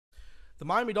The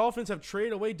Miami Dolphins have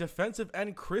traded away defensive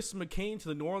end Chris McCain to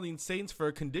the New Orleans Saints for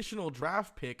a conditional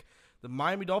draft pick. The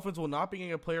Miami Dolphins will not be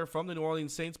getting a player from the New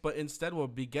Orleans Saints, but instead will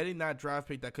be getting that draft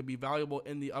pick that could be valuable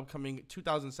in the upcoming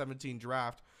 2017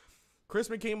 draft. Chris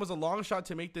McCain was a long shot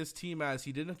to make this team as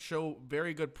he didn't show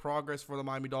very good progress for the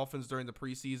Miami Dolphins during the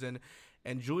preseason.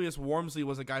 And Julius Wormsley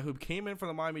was a guy who came in for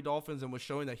the Miami Dolphins and was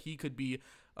showing that he could be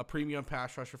a premium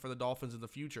pass rusher for the Dolphins in the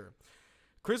future.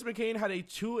 Chris McCain had a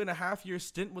 2.5-year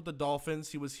stint with the Dolphins.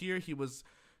 He was here. He was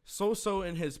so-so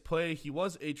in his play. He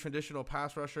was a traditional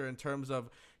pass rusher in terms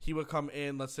of he would come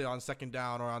in, let's say, on second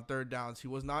down or on third downs. He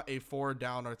was not a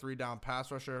 4-down or 3-down pass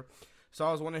rusher. So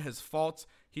that was one of his faults.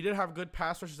 He did have good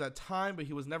pass rushes at time, but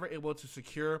he was never able to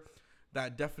secure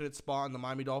that definite spot in the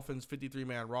Miami Dolphins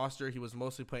 53-man roster. He was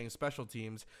mostly playing special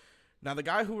teams. Now, the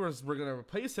guy who we're going to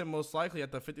replace him most likely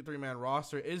at the 53-man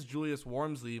roster is Julius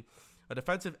Wormsley, a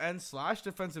defensive end /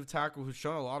 defensive tackle who's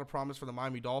shown a lot of promise for the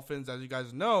Miami Dolphins. As you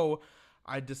guys know,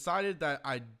 I decided that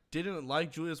I didn't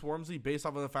like Julius Wormsley based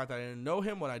off of the fact that I didn't know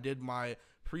him when I did my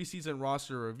preseason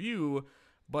roster review,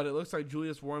 but it looks like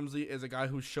Julius Wormsley is a guy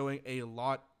who's showing a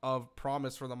lot of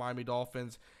promise for the Miami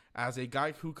Dolphins as a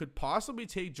guy who could possibly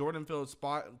take Jordan Phillips'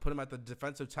 spot and put him at the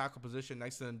defensive tackle position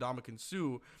next to Ndamukong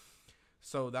Suh.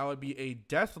 So that would be a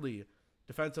deathly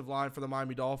defensive line for the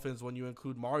Miami Dolphins when you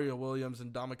include Mario Williams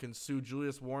and Ndamukong Suh,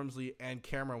 Julius Wormsley, and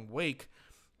Cameron Wake,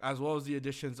 as well as the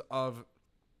additions of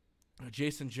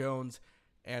Jason Jones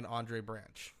and Andre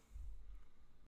Branch.